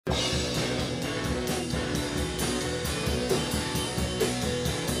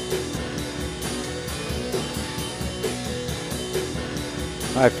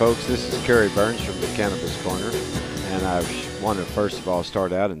Hi folks, this is Kerry Burns from the Cannabis Corner, and I want to first of all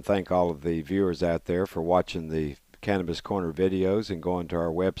start out and thank all of the viewers out there for watching the Cannabis Corner videos and going to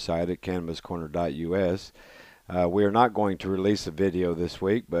our website at cannabiscorner.us. We are not going to release a video this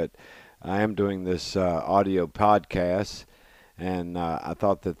week, but I am doing this audio podcast, and I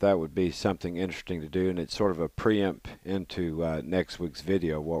thought that would be something interesting to do, and it's sort of a preempt into next week's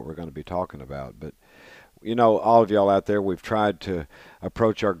video, what we're going to be talking about. But you know, all of y'all out there, we've tried to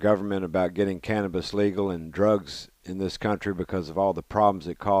approach our government about getting cannabis legal and drugs in this country because of all the problems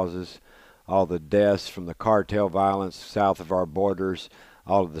it causes, all the deaths from the cartel violence south of our borders,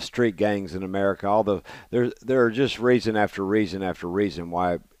 all of the street gangs in America, there are just reason after reason after reason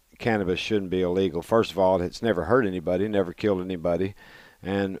why cannabis shouldn't be illegal. First of all, it's never hurt anybody, never killed anybody,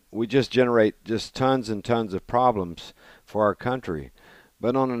 and we just generate just tons and tons of problems for our country.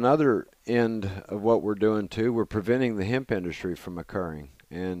 But on another end of what we're doing too, we're preventing the hemp industry from occurring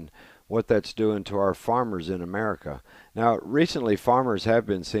and what that's doing to our farmers in America. Now, recently farmers have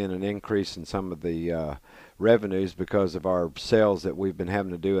been seeing an increase in some of the revenues because of our sales that we've been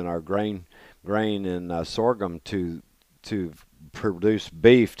having to do in our grain and sorghum to produce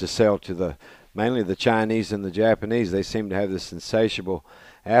beef to sell to mainly the Chinese and the Japanese. They seem to have this insatiable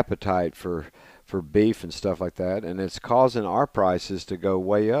appetite for beef and stuff like that, and it's causing our prices to go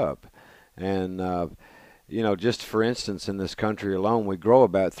way up. And you know, just for instance, in this country alone, we grow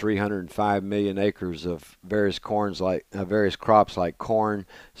about 305 million acres of various various crops like corn,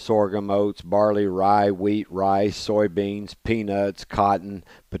 sorghum, oats, barley, rye, wheat, rice, soybeans, peanuts, cotton,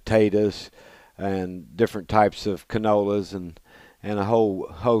 potatoes, and different types of canolas and a whole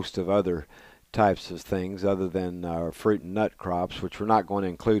host of other types of things other than our fruit and nut crops, which we're not going to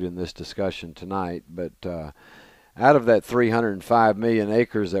include in this discussion tonight. But out of that 305 million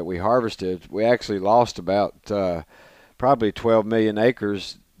acres that we harvested, we actually lost about probably 12 million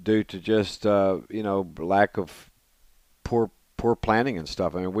acres due to just lack of poor planting and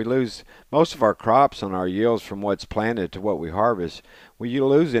stuff. I mean, we lose most of our crops on our yields from what's planted to what we harvest. You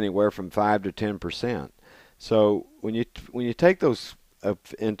lose anywhere from 5 to 10%. So when you take those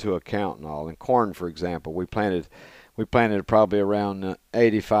into account and all, and corn, for example, we planted probably around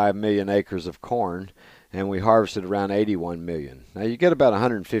 85 million acres of corn, and we harvested around 81 million. Now you get about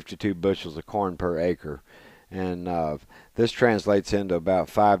 152 bushels of corn per acre, and this translates into about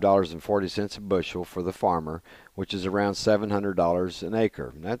 $5.40 a bushel for the farmer, which is around $700 an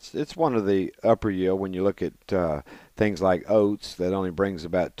acre. And it's one of the upper yield when you look at things like oats that only brings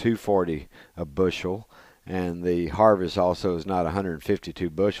about $2.40 a bushel. And the harvest also is not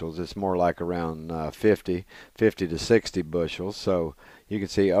 152 bushels. It's more like around 50 to 60 bushels. So you can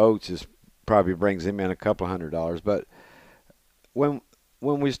see oats probably brings him in a couple $100. But when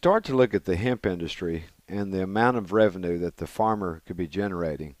we start to look at the hemp industry and the amount of revenue that the farmer could be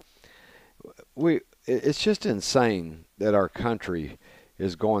generating, it's just insane that our country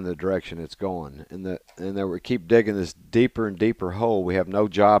is going the direction it's going, and that we keep digging this deeper and deeper hole. We have no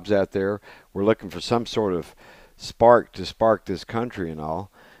jobs out there. We're looking for some sort of spark to spark this country and all.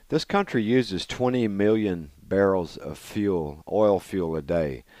 This country uses 20 million barrels of oil fuel a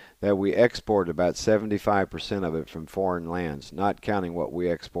day, that we export about 75% of it from foreign lands, not counting what we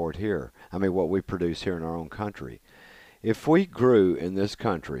export here. I mean, what we produce here in our own country. If we grew in this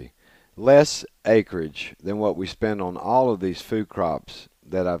country less acreage than what we spend on all of these food crops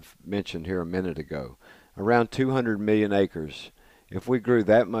that I've mentioned here a minute ago, around 200 million acres, if we grew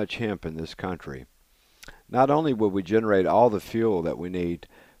that much hemp in this country, not only would we generate all the fuel that we need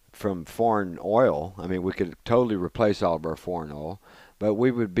from foreign oil, I mean, we could totally replace all of our foreign oil, but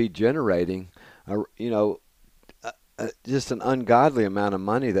we would be generating, just an ungodly amount of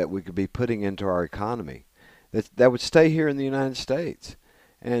money that we could be putting into our economy that would stay here in the United States.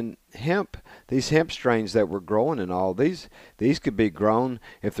 And hemp, these hemp strains that we're growing and all, these could be grown,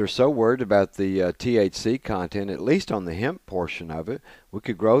 if they're so worried about the THC content, at least on the hemp portion of it, we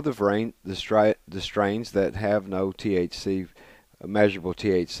could grow the strains that have no THC, measurable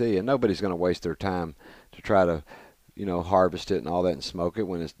THC, and nobody's going to waste their time to try to, harvest it and all that and smoke it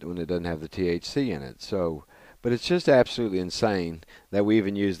when it doesn't have the THC in it. So, but it's just absolutely insane that we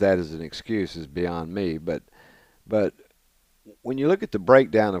even use that as an excuse is beyond me. But when you look at the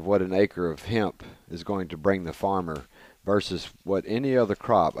breakdown of what an acre of hemp is going to bring the farmer versus what any other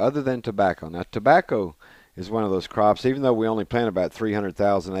crop other than tobacco. Now, tobacco is one of those crops, even though we only plant about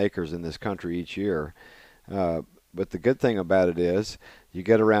 300,000 acres in this country each year. But the good thing about it is you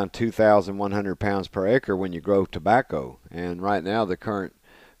get around 2,100 pounds per acre when you grow tobacco. And right now the current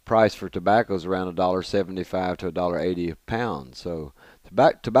price for tobacco is around $1.75 to $1.80 a pound. So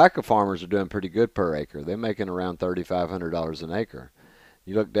tobacco farmers are doing pretty good per acre. They're making around $3,500 an acre.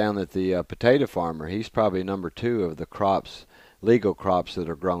 You look down at the potato farmer, he's probably number 2 of the crops, legal crops that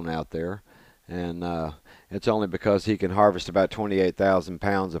are grown out there. And it's only because he can harvest about 28,000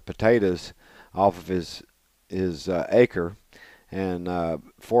 pounds of potatoes off of his acre. And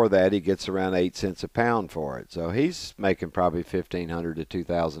for that, he gets around 8 cents a pound for it. So he's making probably $1,500 to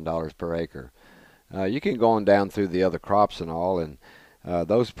 $2,000 per acre. You can go on down through the other crops and all, and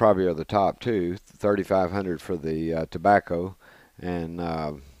those probably are the top two. 3,500 for the tobacco, and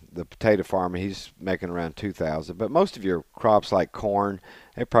the potato farmer, he's making around 2,000. But most of your crops like corn,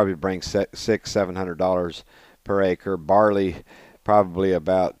 they probably bring $600-700 per acre. Barley, probably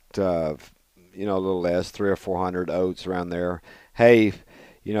about a little less, 300 or 400. Oats around there. Hay,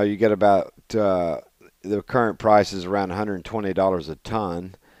 you get about the current price is around $120 a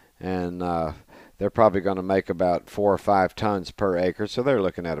ton, and they're probably going to make about 4 or 5 tons per acre, so they're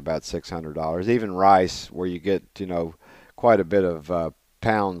looking at about $600. Even rice, where you get quite a bit of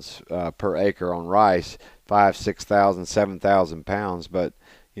pounds per acre on rice, 5, 6,000, 7,000 pounds, but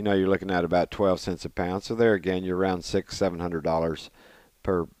you're looking at about 12 cents a pound. So there again, you're around $600-700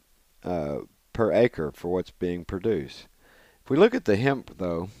 per acre for what's being produced. If we look at the hemp,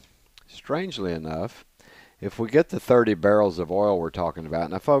 though, strangely enough, if we get the 30 barrels of oil we're talking about,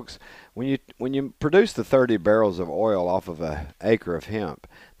 now folks, when you produce the 30 barrels of oil off of an acre of hemp,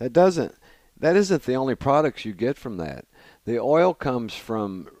 that isn't the only products you get from that. The oil comes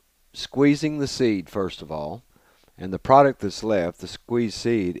from squeezing the seed, first of all, and the product that's left, the squeezed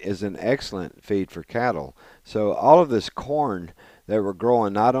seed, is an excellent feed for cattle. So all of this corn that we're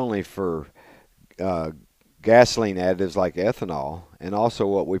growing, not only for gasoline additives like ethanol, and also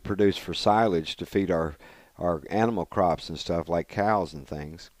what we produce for silage to feed our animal crops and stuff like cows and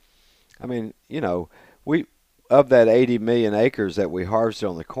things. I mean, we of that 80 million acres that we harvested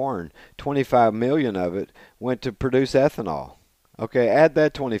on the corn, 25 million of it went to produce ethanol. Okay, add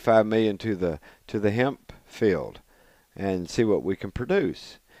that 25 million to the hemp field and see what we can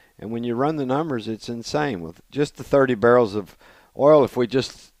produce. And when you run the numbers, it's insane. With just the 30 barrels of oil, if we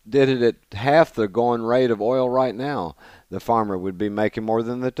just did it at half the going rate of oil right now, the farmer would be making more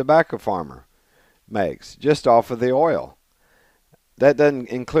than the tobacco farmer makes just off of the oil. That doesn't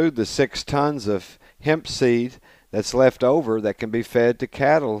include the 6 tons of hemp seed that's left over that can be fed to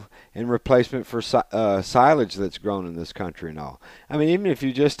cattle in replacement for silage that's grown in this country and all. I mean, even if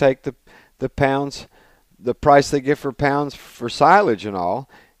you just take the pounds, the price they get for pounds for silage and all,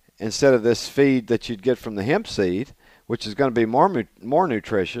 instead of this feed that you'd get from the hemp seed, which is going to be more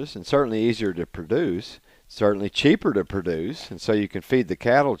nutritious and certainly easier to produce, certainly cheaper to produce, and so you can feed the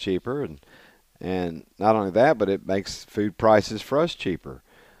cattle cheaper, and not only that, but it makes food prices for us cheaper.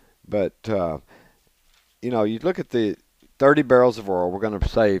 But you look at the 30 barrels of oil, we're going to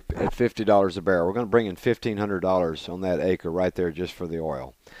say at $50 a barrel, we're going to bring in $1,500 on that acre right there just for the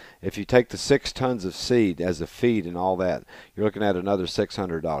oil. If you take the 6 tons of seed as a feed and all that, you're looking at another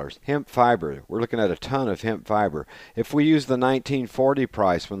 $600. Hemp fiber, we're looking at a ton of hemp fiber. If we use the 1940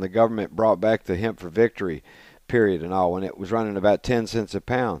 price when the government brought back the Hemp for Victory period and all, when it was running about 10 cents a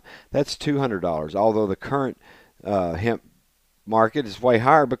pound, that's $200. Although the current hemp market is way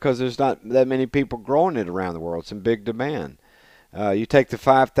higher because there's not that many people growing it around the world. It's in big demand. You take the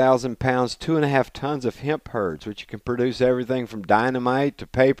 5,000 pounds, 2.5 tons of hemp herds, which you can produce everything from dynamite to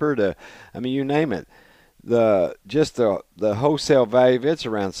paper to, you name it. The wholesale value of it's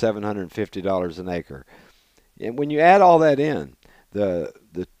around $750 an acre. And when you add all that in, the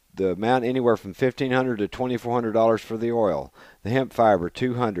amount anywhere from $1,500 to $2,400 for the oil, the hemp fiber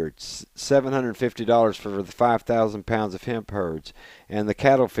 $200, $750 for the 5,000 pounds of hemp herds, and the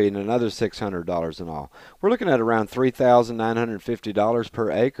cattle feed another $600 in all. We're looking at around $3,950 per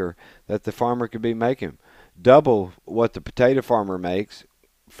acre that the farmer could be making, double what the potato farmer makes,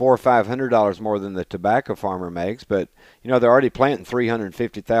 $400 or $500 more than the tobacco farmer makes. But they're already planting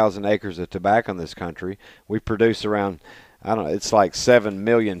 350,000 acres of tobacco in this country. We produce around, I don't know, it's like 7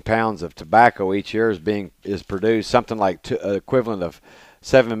 million pounds of tobacco each year is produced, something like equivalent of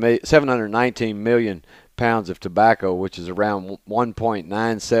 719 million pounds of tobacco, which is around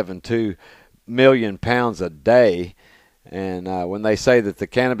 1.972 million pounds a day. And when they say that the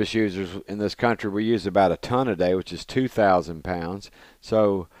cannabis users in this country, we use about a ton a day, which is 2,000 pounds.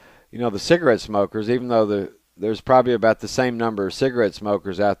 So, the cigarette smokers, even though there's probably about the same number of cigarette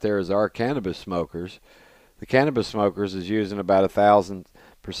smokers out there as there are cannabis smokers, the cannabis smokers is using about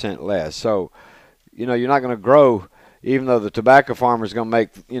 1,000% less. So, you're not going to grow, even though the tobacco farmer is going to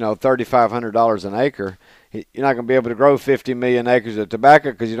make, $3,500 an acre, you're not going to be able to grow 50 million acres of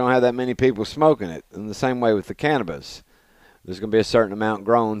tobacco because you don't have that many people smoking it. In the same way with the cannabis, there's going to be a certain amount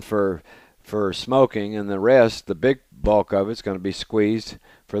grown for for smoking, and the rest, the big bulk of it's going to be squeezed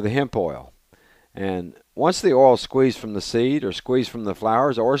for the hemp oil. And once the oil is squeezed from the seed or squeezed from the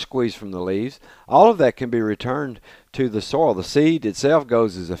flowers or squeezed from the leaves, all of that can be returned to the soil. The seed itself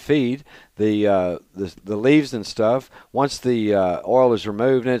goes as a feed. The leaves and stuff, once the oil is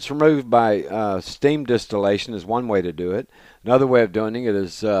removed, and it's removed by steam distillation is one way to do it. Another way of doing it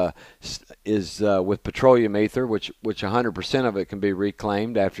is with petroleum ether, which 100% of it can be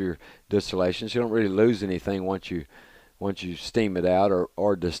reclaimed after distillation. So you don't really lose anything once you steam it out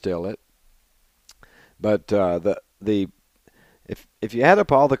or distill it. But if you add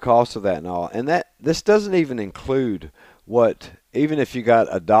up all the costs of that and all, and this doesn't even include even if you got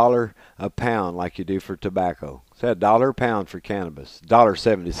 $1 a pound like you do for tobacco. Say $1 a pound for cannabis,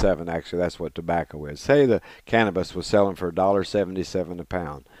 $1.77 actually. That's what tobacco is. Say the cannabis was selling for $1.77 a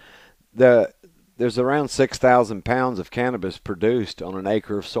pound. There's around 6,000 pounds of cannabis produced on an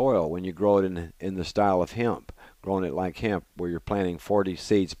acre of soil when you grow it in the style of hemp, growing it like hemp, where you're planting 40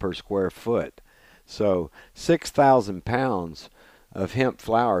 seeds per square foot. So 6,000 pounds of hemp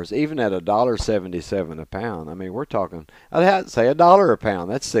flowers, even at $1.77 a pound. I mean, we're talking, I'd say $1 a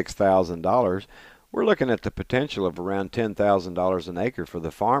pound. That's $6,000. We're looking at the potential of around $10,000 an acre for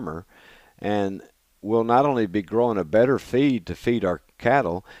the farmer, and we'll not only be growing a better feed to feed our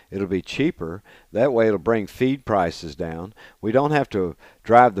cattle, it'll be cheaper. That way it'll bring feed prices down. We don't have to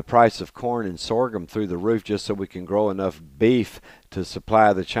drive the price of corn and sorghum through the roof just so we can grow enough beef to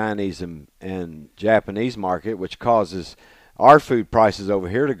supply the Chinese and Japanese market, which causes our food prices over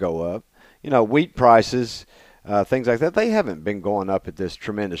here to go up. Wheat prices, things like that, they haven't been going up at this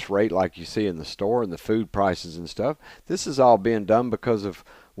tremendous rate like you see in the store, and the food prices and stuff. This is all being done because of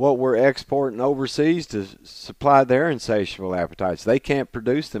what we're exporting overseas to supply their insatiable appetites. They can't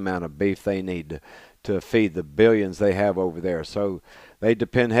produce the amount of beef they need to feed the billions they have over there. So they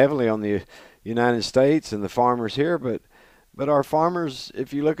depend heavily on the United States and the farmers here, but our farmers,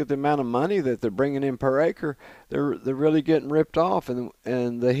 if you look at the amount of money that they're bringing in per acre, they're really getting ripped off,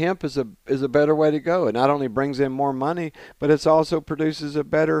 and the hemp is a better way to go. It not only brings in more money, but it also produces a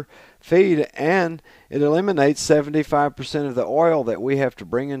better feed, and it eliminates 75% of the oil that we have to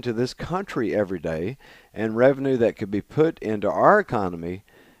bring into this country every day, and revenue that could be put into our economy,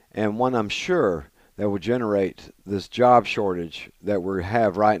 and one I'm sure that will generate this job shortage that we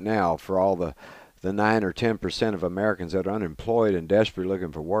have right now for all the 9 or 10% of Americans that are unemployed and desperately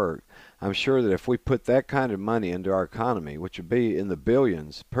looking for work. I'm sure that if we put that kind of money into our economy, which would be in the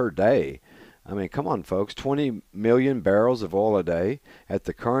billions per day, I mean, come on, folks, 20 million barrels of oil a day at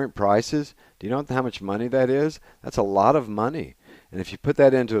the current prices. Do you know how much money that is? That's a lot of money. And if you put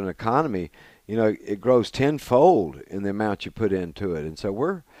that into an economy, it grows tenfold in the amount you put into it. And so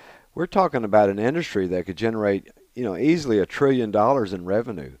we're talking about an industry that could generate, easily $1 trillion in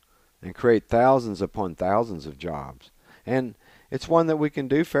revenue and create thousands upon thousands of jobs. And it's one that we can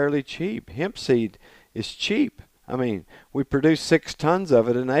do fairly cheap. Hemp seed is cheap. I mean, we produce 6 tons of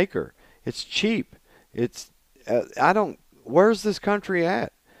it an acre. It's cheap. Where's this country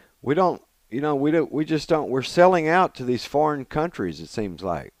at? We just don't. We're selling out to these foreign countries, it seems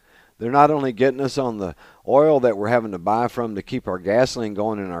like. They're not only getting us on the oil that we're having to buy from to keep our gasoline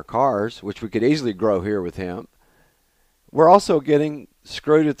going in our cars, which we could easily grow here with hemp. We're also getting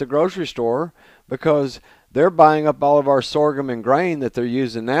screwed at the grocery store because they're buying up all of our sorghum and grain that they're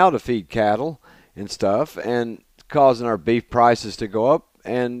using now to feed cattle and stuff, and causing our beef prices to go up,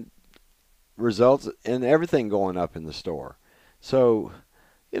 and results in everything going up in the store. So,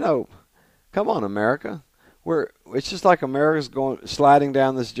 come on, America. It's just like America's sliding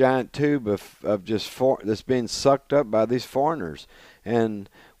down this giant tube of that's being sucked up by these foreigners, and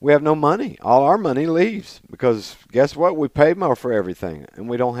we have no money. All our money leaves because guess what? We pay more for everything, and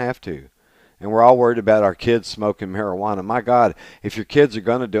we don't have to. And we're all worried about our kids smoking marijuana. My God, if your kids are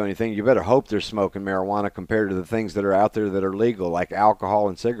going to do anything, you better hope they're smoking marijuana compared to the things that are out there that are legal, like alcohol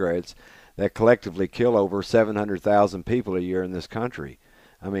and cigarettes, that collectively kill over 700,000 people a year in this country.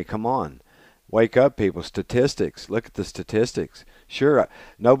 I mean, come on. Wake up, people. Statistics. Look at the statistics. Sure,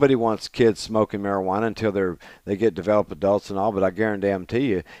 nobody wants kids smoking marijuana until they get developed adults and all, but I guarantee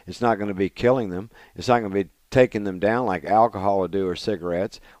you it's not going to be killing them. It's not going to be taking them down like alcohol would do, or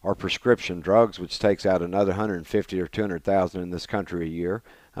cigarettes, or prescription drugs, which takes out another 150 or 200,000 in this country a year.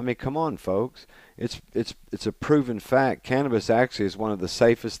 I mean, come on, folks. It's a proven fact. Cannabis actually is one of the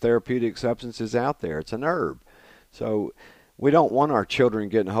safest therapeutic substances out there. It's an herb. So we don't want our children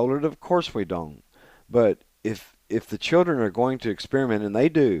getting hold of it. Of course we don't. But if the children are going to experiment, and they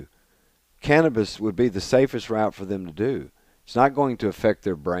do, cannabis would be the safest route for them to do. It's not going to affect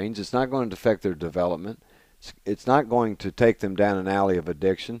their brains. It's not going to affect their development. It's not going to take them down an alley of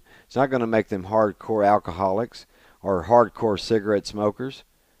addiction. It's not going to make them hardcore alcoholics or hardcore cigarette smokers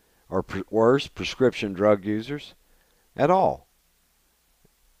or worse, prescription drug users at all.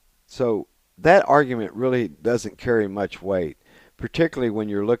 So that argument really doesn't carry much weight, particularly when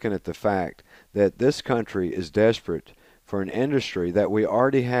you're looking at the fact that this country is desperate for an industry that we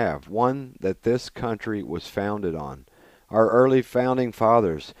already have, one that this country was founded on. Our early founding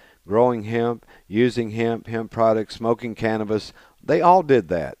fathers, growing hemp, using hemp products, smoking cannabis, they all did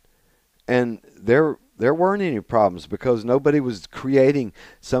that. And there weren't any problems because nobody was creating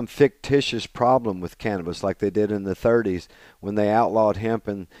some fictitious problem with cannabis like they did in the 30s when they outlawed hemp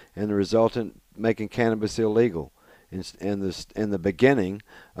and the resultant making cannabis illegal in the beginning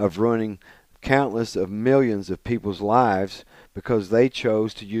of ruining countless of millions of people's lives because they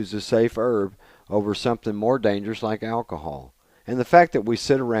chose to use a safe herb over something more dangerous like alcohol. And the fact that we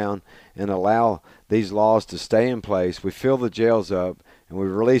sit around and allow these laws to stay in place, we fill the jails up, and we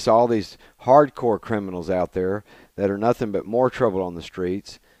release all these hardcore criminals out there that are nothing but more trouble on the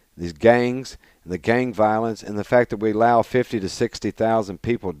streets, these gangs, and the gang violence, and the fact that we allow 50 to 60,000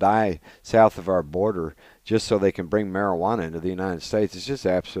 people die south of our border just so they can bring marijuana into the United States is just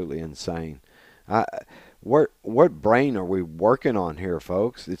absolutely insane. What brain are we working on here,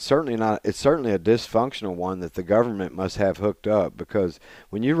 folks? It's certainly not. It's certainly a dysfunctional one that the government must have hooked up, because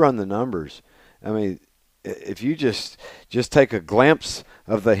when you run the numbers, I mean, if you just take a glimpse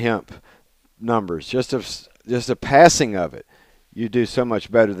of the hemp numbers, just a passing of it, you do so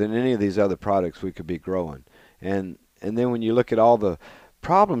much better than any of these other products we could be growing. And then when you look at all the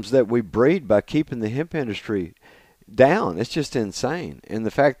problems that we breed by keeping the hemp industry down, it's just insane. And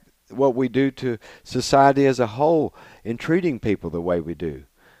the fact what we do to society as a whole in treating people the way we do.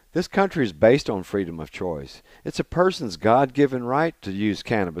 This country is based on freedom of choice. It's a person's God-given right to use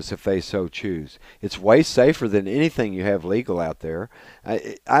cannabis if they so choose. It's way safer than anything you have legal out there.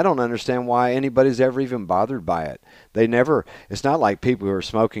 I don't understand why anybody's ever even bothered by it. It's not like people who are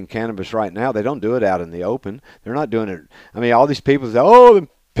smoking cannabis right now, they don't do it out in the open. They're not doing it. I mean, all these people say, oh,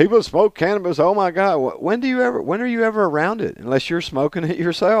 people smoke cannabis. Oh my God! When are you ever around it? Unless you're smoking it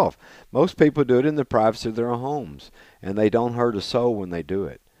yourself. Most people do it in the privacy of their own homes, and they don't hurt a soul when they do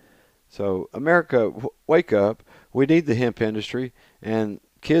it. So America, wake up! We need the hemp industry, and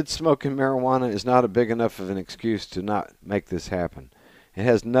kids smoking marijuana is not a big enough of an excuse to not make this happen. It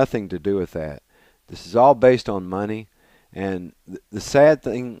has nothing to do with that. This is all based on money. And the sad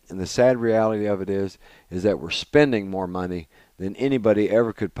thing and the sad reality of it is that we're spending more money than anybody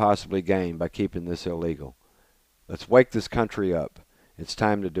ever could possibly gain by keeping this illegal. Let's wake this country up. It's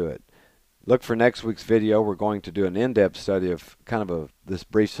time to do it. Look for next week's video. We're going to do an in-depth study of kind of this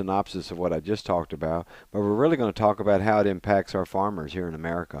brief synopsis of what I just talked about, but we're really going to talk about how it impacts our farmers here in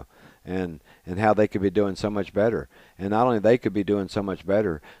America and how they could be doing so much better. And not only they could be doing so much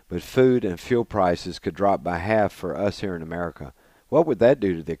better, but food and fuel prices could drop by half for us here in America. What would that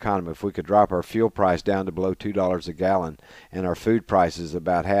do to the economy if we could drop our fuel price down to below $2 a gallon and our food prices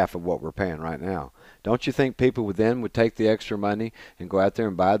about half of what we're paying right now? Don't you think people would take the extra money and go out there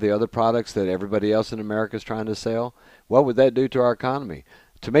and buy the other products that everybody else in America is trying to sell? What would that do to our economy?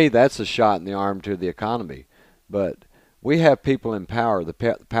 To me, that's a shot in the arm to the economy. But we have people in power, the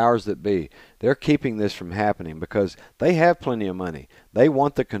powers that be. They're keeping this from happening because they have plenty of money. They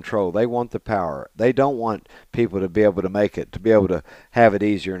want the control. They want the power. They don't want people to be able to make it, to be able to have it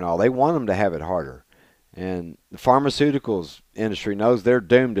easier and all. They want them to have it harder. And the pharmaceuticals industry knows they're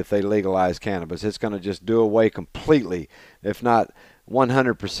doomed if they legalize cannabis. It's going to just do away completely, if not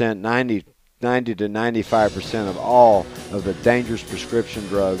 100%, 90 to 95% of all of the dangerous prescription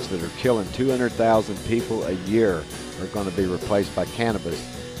drugs that are killing 200,000 people a year are going to be replaced by cannabis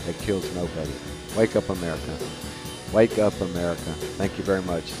that kills nobody. Wake up, America. Wake up, America. Thank you very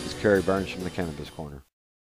much. This is Kerry Burns from the Cannabis Corner.